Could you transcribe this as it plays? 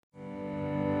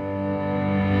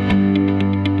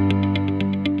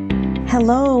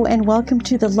Hello, and welcome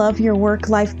to the Love Your Work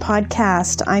Life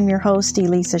podcast. I'm your host,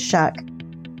 Elisa Shuck.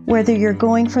 Whether you're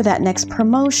going for that next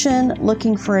promotion,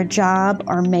 looking for a job,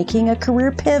 or making a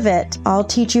career pivot, I'll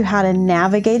teach you how to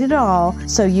navigate it all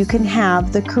so you can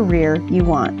have the career you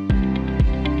want.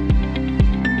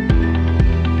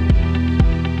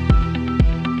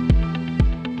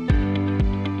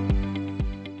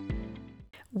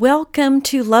 Welcome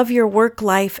to Love Your Work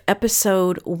Life,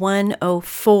 episode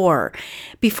 104.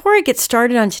 Before I get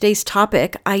started on today's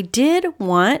topic, I did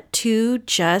want to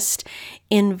just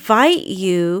invite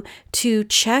you to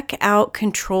check out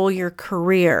Control Your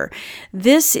Career.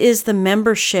 This is the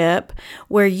membership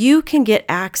where you can get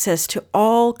access to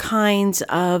all kinds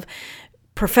of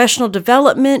professional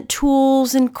development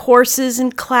tools and courses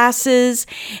and classes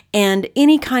and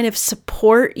any kind of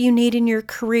support you need in your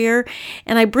career.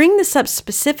 And I bring this up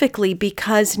specifically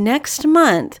because next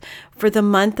month, for the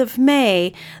month of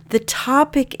May, the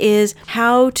topic is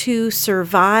how to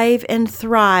survive and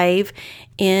thrive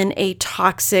in a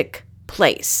toxic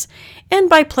place. And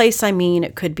by place, I mean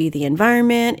it could be the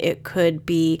environment, it could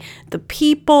be the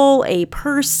people, a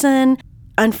person.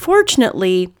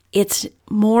 Unfortunately, it's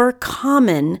more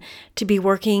common to be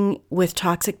working with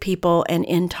toxic people and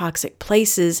in toxic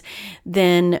places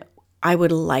than I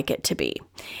would like it to be.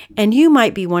 And you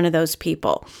might be one of those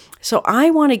people. So I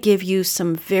want to give you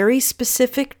some very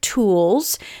specific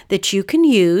tools that you can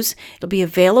use. It'll be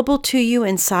available to you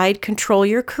inside Control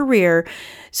Your Career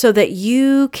so that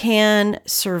you can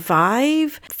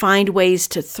survive, find ways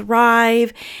to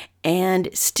thrive, and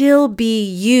still be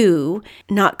you,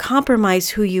 not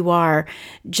compromise who you are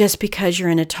just because you're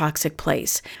in a toxic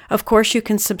place. Of course, you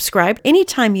can subscribe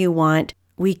anytime you want.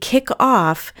 We kick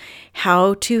off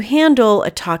how to handle a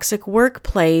toxic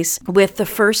workplace with the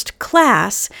first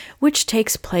class, which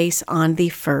takes place on the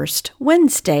first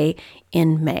Wednesday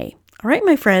in May. All right,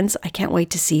 my friends, I can't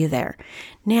wait to see you there.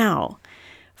 Now,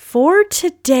 for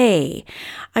today,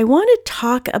 I want to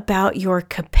talk about your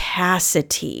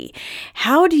capacity.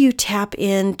 How do you tap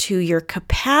into your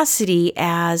capacity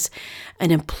as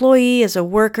an employee, as a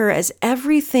worker, as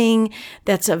everything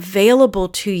that's available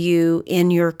to you in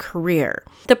your career?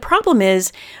 The problem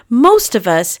is most of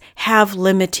us have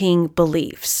limiting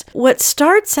beliefs. What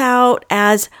starts out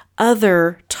as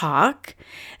other talk,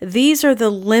 these are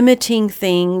the limiting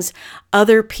things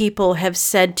other people have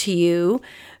said to you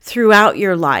throughout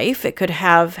your life. It could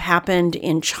have happened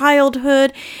in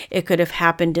childhood. It could have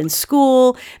happened in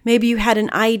school. Maybe you had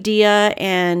an idea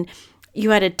and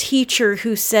you had a teacher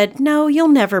who said, no, you'll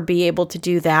never be able to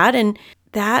do that. And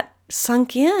that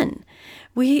sunk in.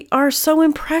 We are so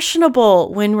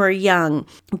impressionable when we're young.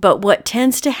 But what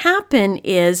tends to happen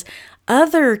is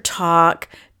other talk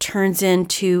turns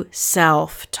into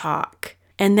self-talk.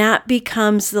 And that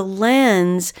becomes the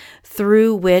lens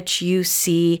through which you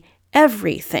see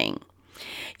everything.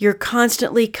 You're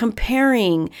constantly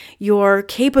comparing your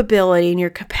capability and your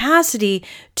capacity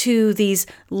to these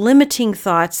limiting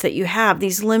thoughts that you have,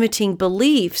 these limiting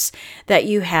beliefs that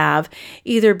you have,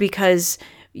 either because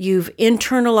you've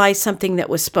internalized something that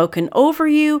was spoken over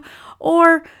you,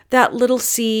 or that little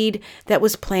seed that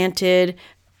was planted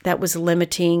that was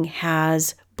limiting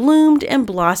has bloomed and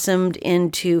blossomed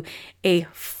into a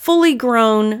fully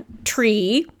grown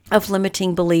tree of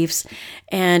limiting beliefs,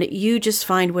 and you just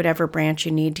find whatever branch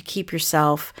you need to keep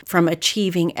yourself from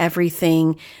achieving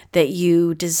everything that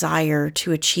you desire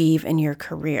to achieve in your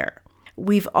career.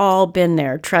 We've all been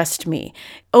there, trust me.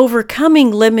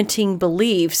 Overcoming limiting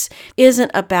beliefs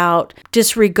isn't about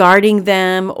disregarding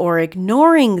them or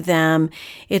ignoring them.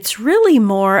 It's really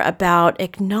more about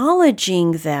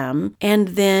acknowledging them and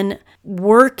then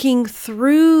working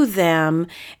through them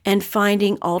and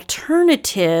finding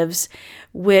alternatives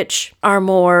which are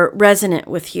more resonant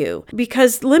with you.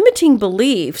 Because limiting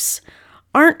beliefs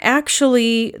aren't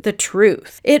actually the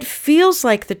truth. It feels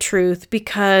like the truth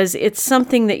because it's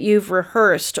something that you've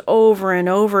rehearsed over and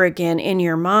over again in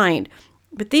your mind.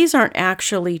 But these aren't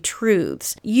actually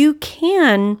truths. You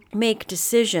can make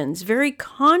decisions, very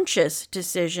conscious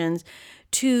decisions,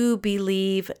 to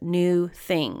believe new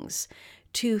things,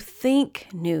 to think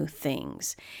new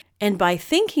things. And by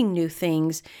thinking new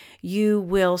things, you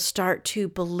will start to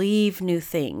believe new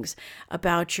things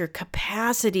about your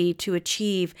capacity to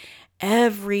achieve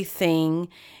everything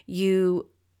you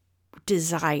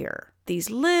desire. These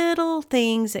little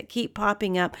things that keep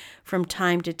popping up from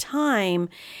time to time.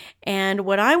 And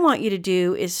what I want you to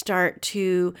do is start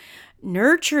to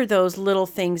nurture those little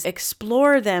things,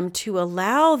 explore them, to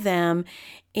allow them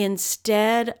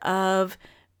instead of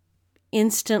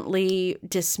instantly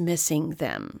dismissing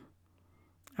them.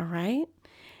 All right?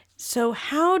 So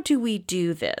how do we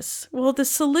do this? Well, the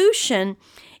solution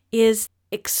is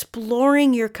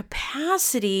exploring your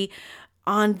capacity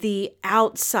on the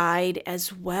outside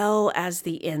as well as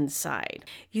the inside.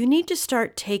 You need to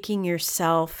start taking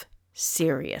yourself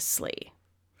seriously.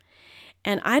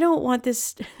 And I don't want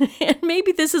this, and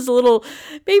maybe this is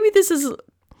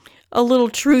a little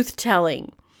truth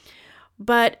telling.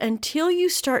 But until you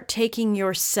start taking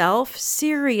yourself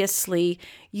seriously,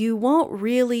 you won't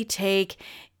really take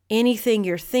anything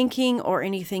you're thinking or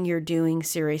anything you're doing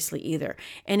seriously either.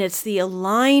 And it's the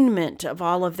alignment of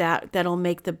all of that that'll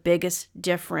make the biggest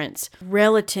difference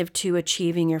relative to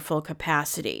achieving your full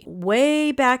capacity.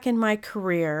 Way back in my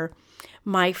career,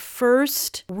 my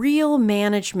first real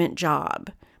management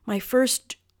job, my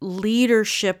first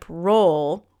leadership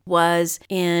role was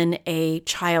in a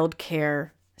child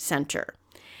care center.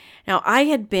 Now, I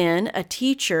had been a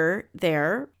teacher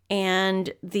there,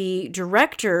 and the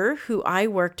director who I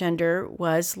worked under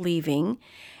was leaving,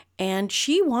 and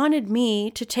she wanted me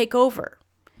to take over.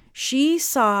 She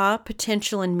saw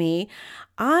potential in me.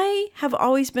 I have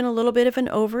always been a little bit of an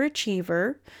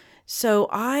overachiever, so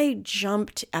I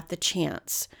jumped at the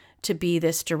chance to be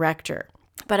this director.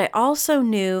 But I also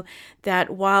knew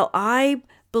that while I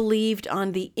believed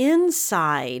on the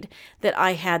inside that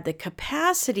I had the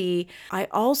capacity, I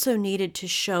also needed to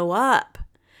show up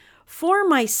for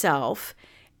myself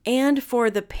and for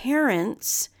the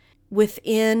parents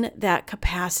within that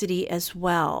capacity as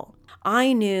well.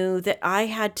 I knew that I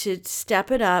had to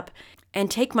step it up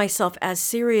and take myself as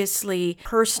seriously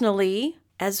personally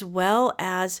as well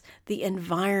as the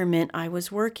environment I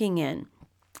was working in.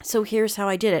 So here's how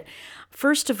I did it.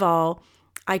 First of all,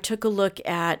 I took a look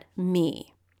at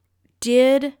me.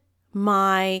 Did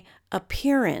my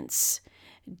appearance,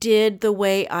 did the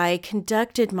way I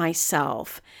conducted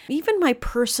myself, even my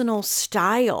personal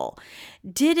style,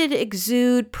 did it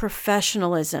exude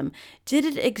professionalism? Did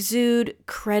it exude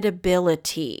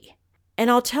credibility? And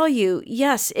I'll tell you,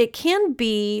 yes, it can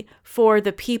be for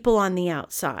the people on the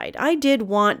outside. I did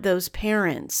want those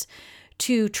parents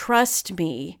to trust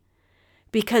me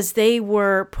because they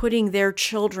were putting their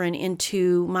children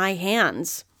into my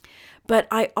hands. But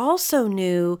I also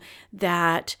knew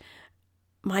that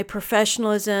my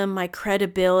professionalism, my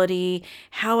credibility,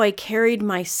 how I carried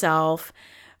myself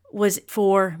was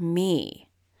for me,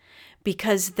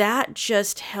 because that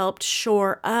just helped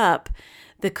shore up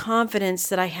the confidence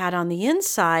that I had on the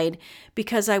inside,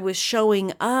 because I was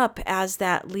showing up as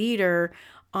that leader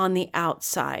on the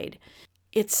outside.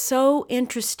 It's so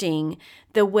interesting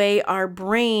the way our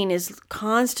brain is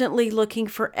constantly looking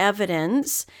for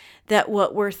evidence that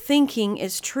what we're thinking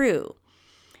is true.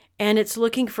 And it's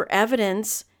looking for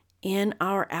evidence in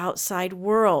our outside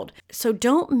world. So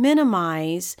don't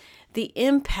minimize the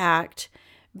impact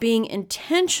being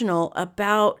intentional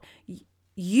about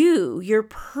you, your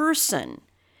person,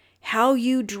 how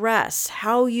you dress,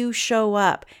 how you show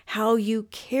up, how you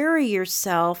carry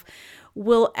yourself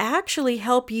will actually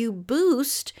help you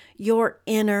boost your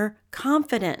inner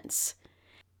confidence.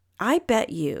 I bet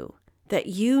you that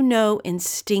you know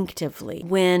instinctively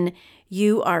when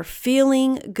you are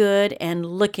feeling good and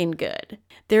looking good.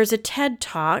 There's a TED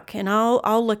Talk, and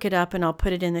I'll look it up and I'll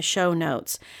put it in the show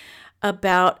notes,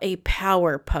 about a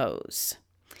power pose.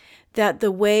 That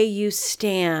the way you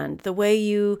stand, the way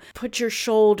you put your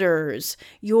shoulders,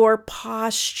 your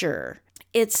posture,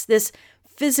 it's this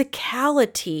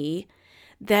physicality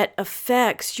that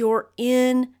affects your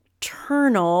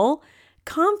internal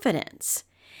confidence.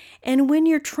 And when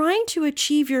you're trying to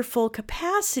achieve your full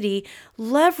capacity,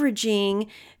 leveraging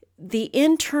the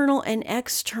internal and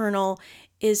external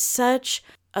is such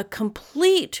a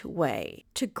complete way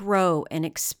to grow and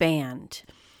expand.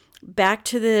 Back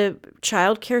to the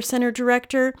child care center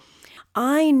director,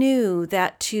 I knew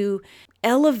that to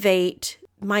elevate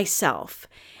myself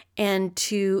and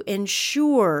to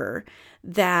ensure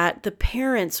that the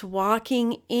parents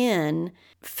walking in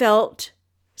felt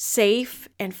safe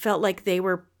and felt like they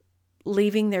were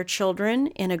leaving their children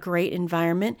in a great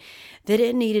environment, that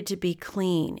it needed to be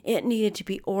clean. It needed to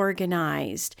be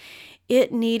organized.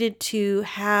 It needed to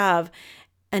have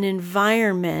an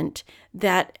environment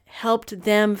that helped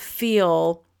them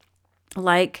feel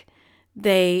like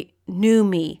they knew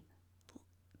me,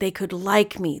 they could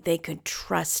like me, they could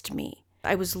trust me.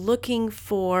 I was looking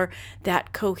for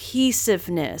that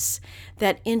cohesiveness,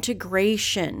 that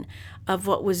integration of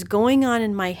what was going on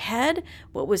in my head,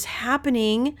 what was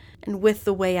happening and with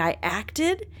the way I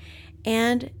acted,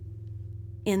 and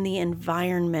in the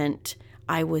environment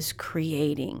I was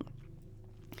creating.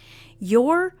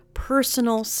 Your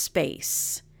personal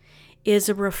space is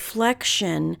a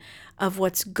reflection of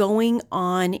what's going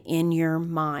on in your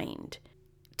mind.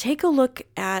 Take a look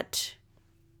at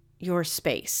your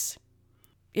space.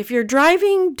 If you're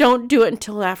driving, don't do it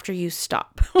until after you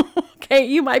stop. Okay,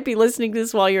 you might be listening to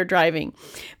this while you're driving.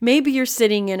 Maybe you're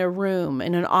sitting in a room,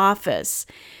 in an office.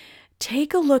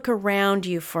 Take a look around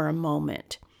you for a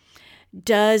moment.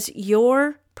 Does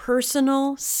your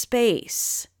personal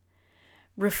space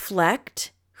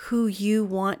reflect who you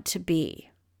want to be?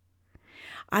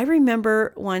 I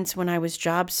remember once when I was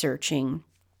job searching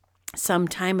some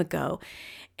time ago,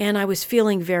 and I was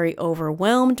feeling very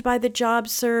overwhelmed by the job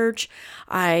search.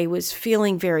 I was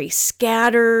feeling very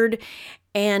scattered.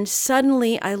 And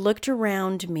suddenly I looked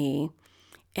around me,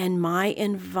 and my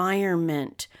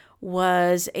environment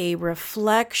was a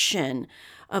reflection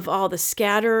of all the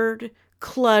scattered,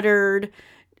 cluttered,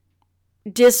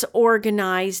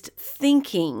 disorganized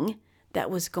thinking that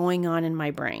was going on in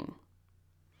my brain.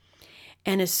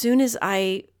 And as soon as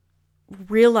I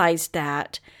realized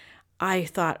that, I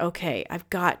thought, okay, I've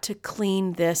got to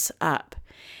clean this up.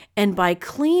 And by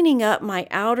cleaning up my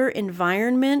outer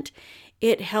environment,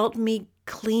 it helped me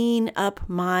clean up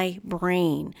my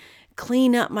brain,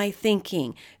 clean up my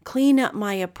thinking, clean up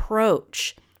my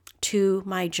approach to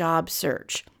my job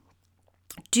search.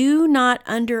 Do not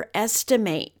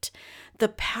underestimate the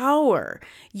power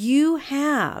you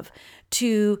have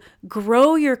to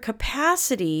grow your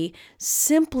capacity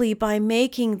simply by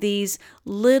making these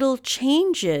little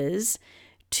changes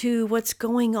to what's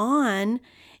going on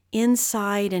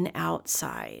inside and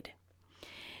outside.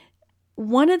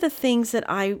 One of the things that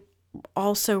I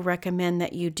also recommend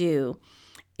that you do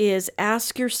is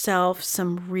ask yourself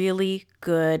some really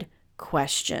good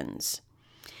questions.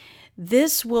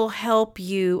 This will help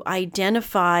you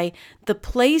identify the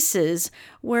places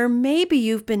where maybe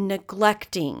you've been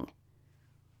neglecting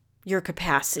your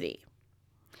capacity.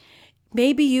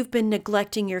 Maybe you've been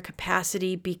neglecting your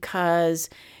capacity because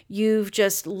you've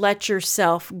just let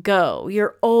yourself go.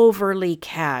 You're overly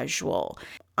casual.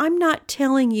 I'm not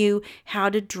telling you how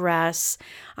to dress.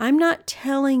 I'm not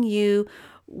telling you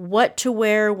what to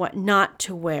wear, what not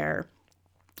to wear.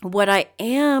 What I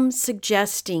am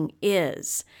suggesting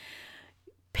is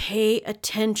pay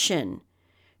attention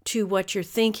to what you're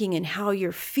thinking and how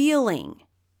you're feeling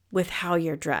with how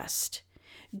you're dressed.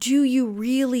 Do you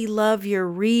really love your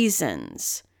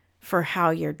reasons for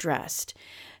how you're dressed?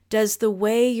 Does the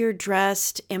way you're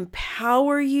dressed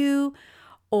empower you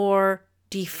or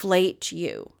deflate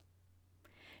you?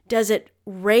 Does it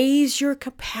raise your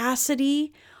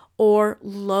capacity or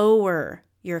lower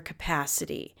your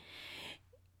capacity?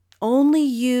 Only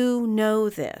you know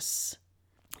this.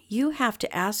 You have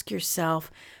to ask yourself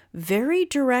very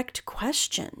direct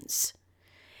questions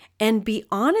and be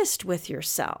honest with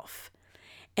yourself.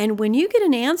 And when you get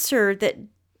an answer that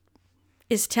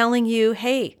is telling you,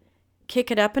 hey,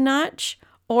 kick it up a notch,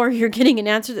 or you're getting an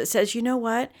answer that says, you know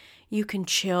what, you can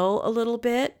chill a little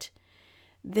bit,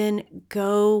 then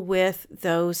go with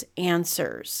those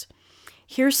answers.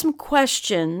 Here's some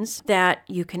questions that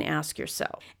you can ask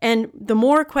yourself. And the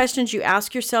more questions you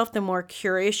ask yourself, the more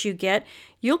curious you get.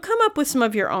 You'll come up with some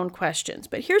of your own questions,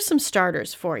 but here's some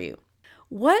starters for you.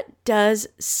 What does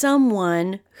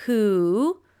someone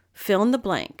who fill in the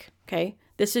blank, okay?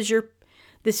 This is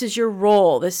your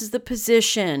role. This is the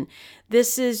position.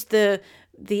 This is the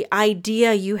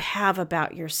idea you have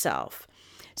about yourself.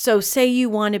 So say you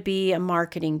want to be a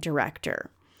marketing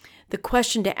director. The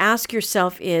question to ask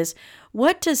yourself is,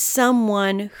 what does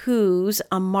someone who's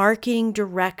a marketing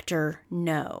director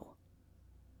know?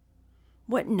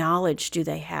 What knowledge do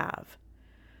they have?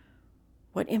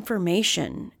 What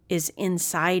information is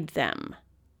inside them?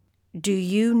 Do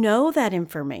you know that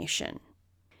information?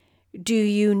 Do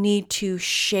you need to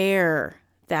share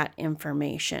that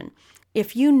information?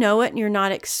 If you know it and you're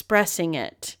not expressing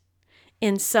it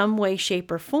in some way, shape,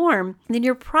 or form, then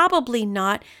you're probably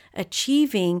not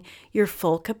achieving your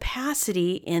full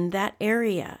capacity in that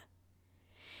area.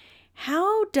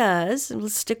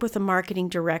 Let's stick with the marketing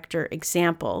director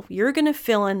example. You're going to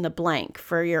fill in the blank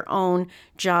for your own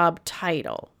job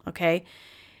title, okay?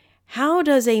 How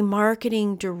does a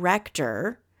marketing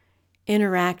director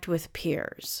interact with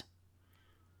peers?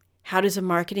 How does a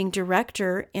marketing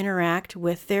director interact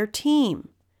with their team?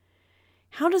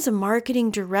 How does a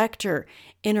marketing director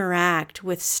interact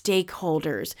with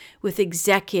stakeholders, with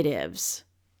executives?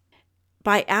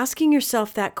 By asking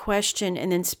yourself that question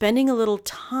and then spending a little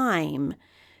time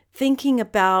thinking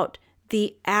about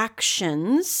the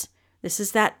actions, this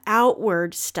is that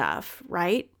outward stuff,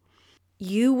 right?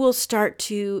 You will start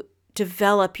to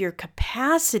develop your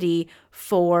capacity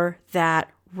for that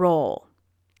role.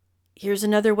 Here's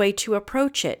another way to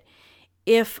approach it.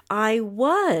 If I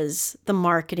was the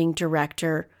marketing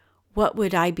director, what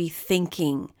would I be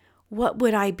thinking? What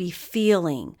would I be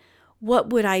feeling? What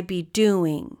would I be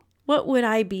doing? What would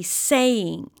I be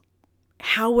saying?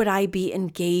 How would I be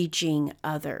engaging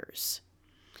others?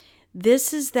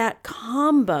 This is that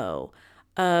combo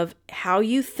of how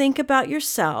you think about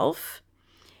yourself,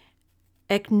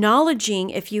 acknowledging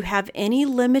if you have any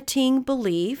limiting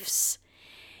beliefs,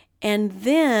 and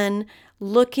then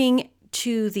looking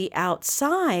to the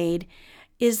outside.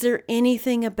 Is there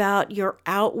anything about your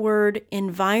outward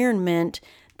environment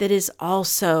that is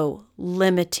also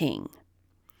limiting?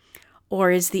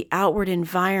 Or is the outward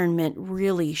environment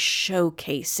really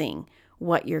showcasing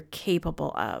what you're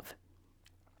capable of?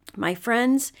 My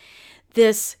friends,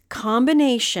 this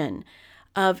combination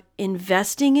of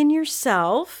investing in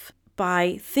yourself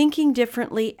by thinking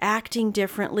differently, acting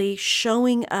differently,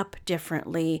 showing up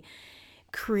differently,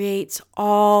 creates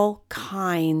all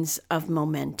kinds of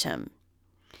momentum.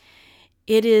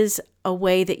 It is a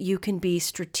way that you can be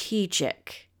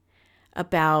strategic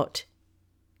about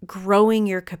growing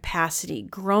your capacity,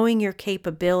 growing your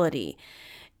capability,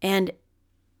 and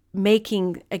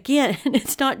making, again,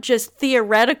 it's not just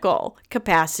theoretical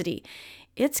capacity.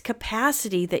 It's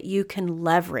capacity that you can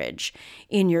leverage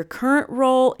in your current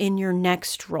role, in your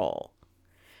next role.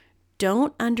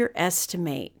 Don't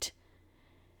underestimate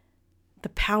the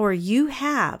power you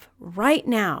have right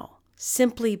now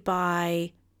simply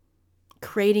by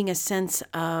creating a sense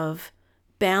of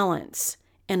balance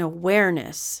and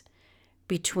awareness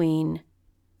between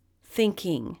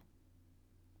thinking,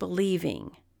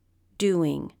 believing,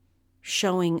 doing,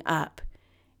 showing up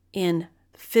in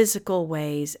physical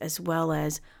ways as well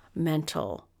as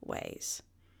mental ways.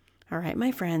 All right,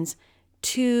 my friends,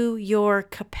 to your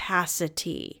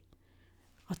capacity.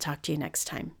 I'll talk to you next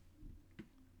time.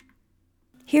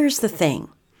 Here's the thing.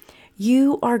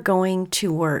 You are going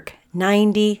to work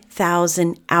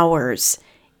 90,000 hours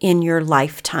in your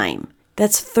lifetime.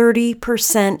 That's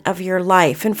 30% of your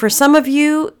life. And for some of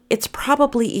you, it's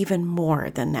probably even more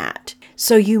than that.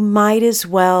 So you might as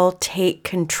well take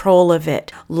control of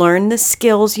it. Learn the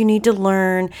skills you need to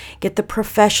learn. Get the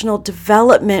professional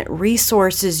development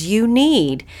resources you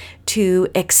need to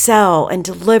excel and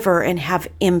deliver and have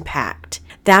impact.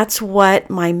 That's what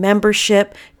my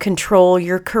membership, Control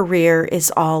Your Career,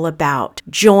 is all about.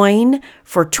 Join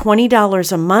for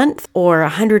 $20 a month or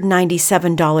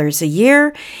 $197 a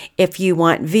year. If you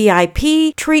want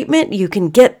VIP treatment, you can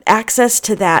get access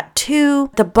to that too.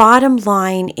 The bottom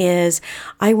line is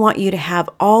I want you to have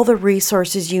all the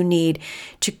resources you need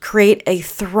to create a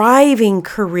thriving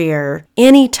career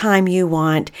anytime you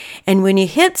want. And when you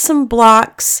hit some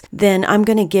blocks, then I'm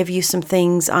going to give you some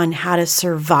things on how to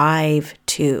survive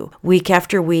too, week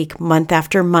after week, month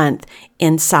after month,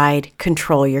 inside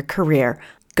Control Your Career.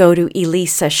 Go to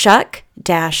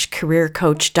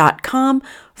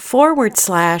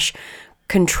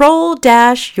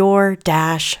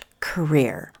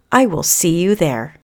elisashuck-careercoach.com/control-your-career. I will see you there.